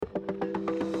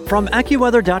From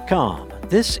AccuWeather.com,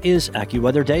 this is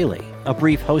AccuWeather Daily, a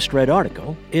brief host-read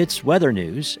article. It's weather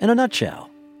news in a nutshell.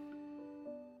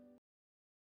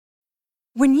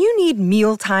 When you need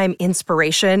mealtime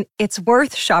inspiration, it's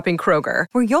worth shopping Kroger,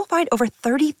 where you'll find over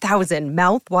 30,000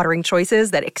 mouth-watering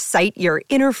choices that excite your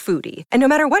inner foodie. And no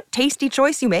matter what tasty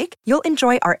choice you make, you'll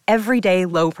enjoy our everyday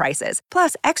low prices,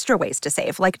 plus extra ways to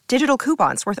save, like digital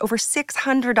coupons worth over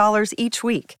 $600 each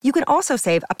week. You can also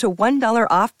save up to $1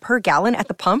 off per gallon at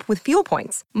the pump with fuel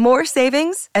points. More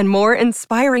savings and more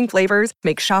inspiring flavors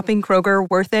make shopping Kroger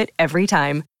worth it every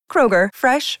time. Kroger,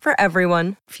 fresh for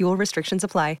everyone. Fuel restrictions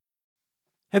apply.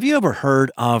 Have you ever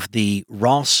heard of the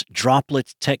Ross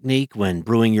Droplet technique when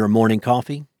brewing your morning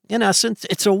coffee? In essence,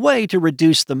 it's a way to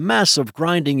reduce the mess of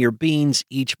grinding your beans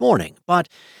each morning. But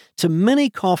to many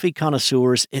coffee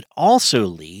connoisseurs, it also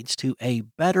leads to a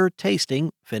better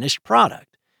tasting finished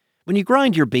product. When you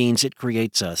grind your beans, it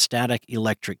creates a static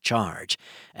electric charge,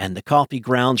 and the coffee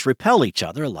grounds repel each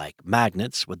other like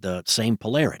magnets with the same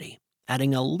polarity.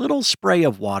 Adding a little spray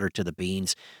of water to the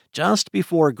beans just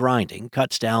before grinding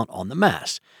cuts down on the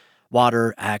mess.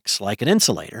 Water acts like an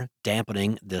insulator,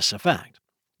 dampening this effect.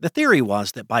 The theory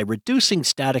was that by reducing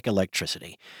static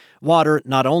electricity, water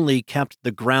not only kept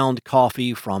the ground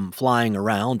coffee from flying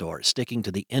around or sticking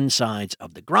to the insides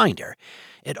of the grinder,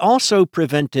 it also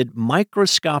prevented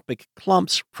microscopic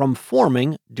clumps from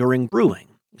forming during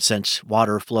brewing. Since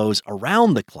water flows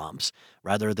around the clumps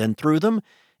rather than through them,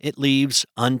 it leaves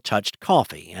untouched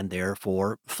coffee and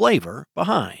therefore flavor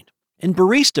behind. In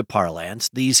barista parlance,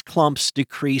 these clumps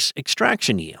decrease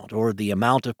extraction yield, or the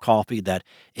amount of coffee that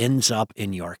ends up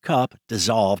in your cup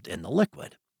dissolved in the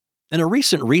liquid. In a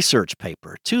recent research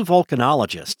paper, 2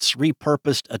 volcanologists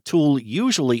repurposed a tool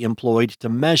usually employed to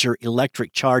measure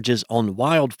electric charges on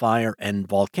wildfire and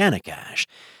volcanic ash.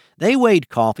 They weighed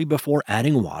coffee before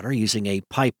adding water using a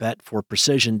pipette for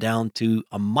precision down to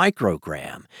a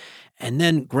microgram, and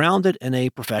then ground it in a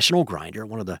professional grinder,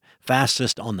 one of the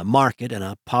fastest on the market and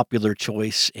a popular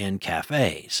choice in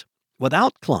cafes.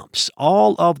 Without clumps,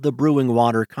 all of the brewing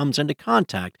water comes into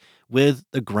contact with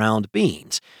the ground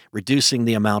beans, reducing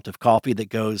the amount of coffee that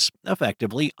goes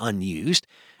effectively unused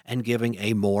and giving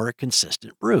a more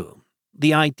consistent brew.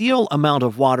 The ideal amount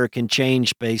of water can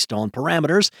change based on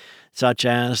parameters such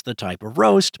as the type of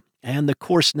roast and the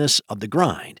coarseness of the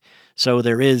grind, so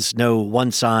there is no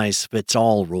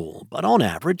one-size-fits-all rule. But on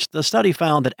average, the study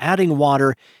found that adding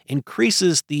water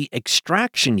increases the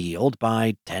extraction yield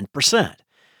by 10%.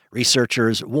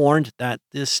 Researchers warned that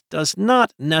this does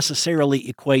not necessarily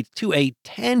equate to a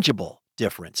tangible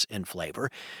difference in flavor,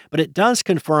 but it does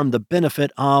confirm the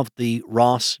benefit of the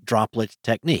Ross Droplet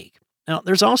technique. Now,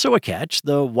 there's also a catch.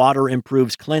 The water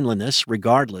improves cleanliness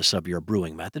regardless of your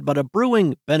brewing method, but a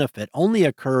brewing benefit only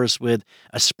occurs with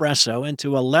espresso and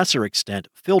to a lesser extent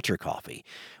filter coffee.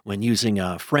 When using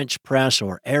a French press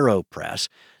or AeroPress,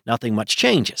 nothing much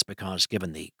changes because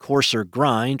given the coarser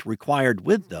grind required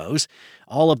with those,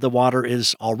 all of the water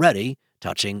is already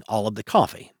touching all of the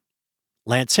coffee.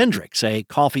 Lance Hendricks, a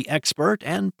coffee expert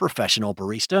and professional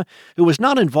barista who was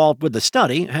not involved with the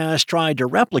study, has tried to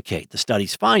replicate the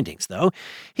study's findings, though.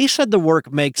 He said the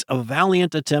work makes a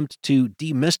valiant attempt to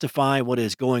demystify what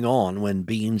is going on when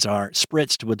beans are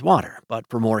spritzed with water. But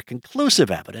for more conclusive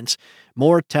evidence,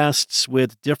 more tests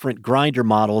with different grinder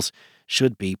models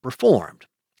should be performed.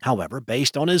 However,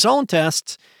 based on his own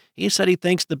tests, he said he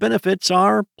thinks the benefits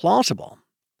are plausible.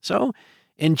 So,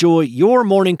 enjoy your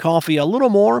morning coffee a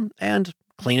little more and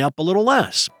clean up a little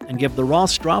less, and give the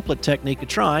Ross Droplet technique a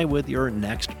try with your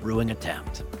next brewing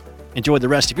attempt. Enjoy the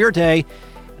rest of your day,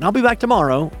 and I'll be back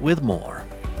tomorrow with more.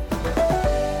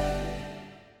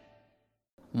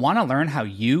 Want to learn how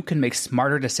you can make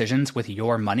smarter decisions with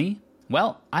your money?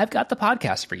 Well, I've got the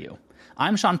podcast for you.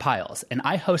 I'm Sean Piles, and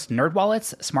I host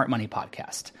NerdWallet's Smart Money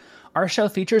Podcast. Our show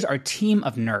features our team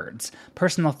of nerds,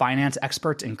 personal finance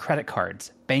experts in credit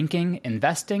cards, banking,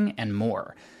 investing, and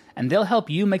more. And they'll help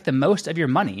you make the most of your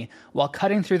money while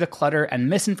cutting through the clutter and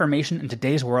misinformation in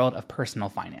today's world of personal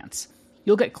finance.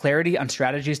 You'll get clarity on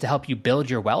strategies to help you build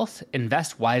your wealth,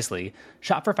 invest wisely,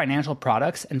 shop for financial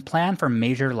products, and plan for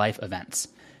major life events.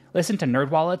 Listen to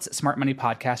NerdWallet's Smart Money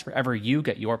Podcast wherever you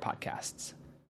get your podcasts.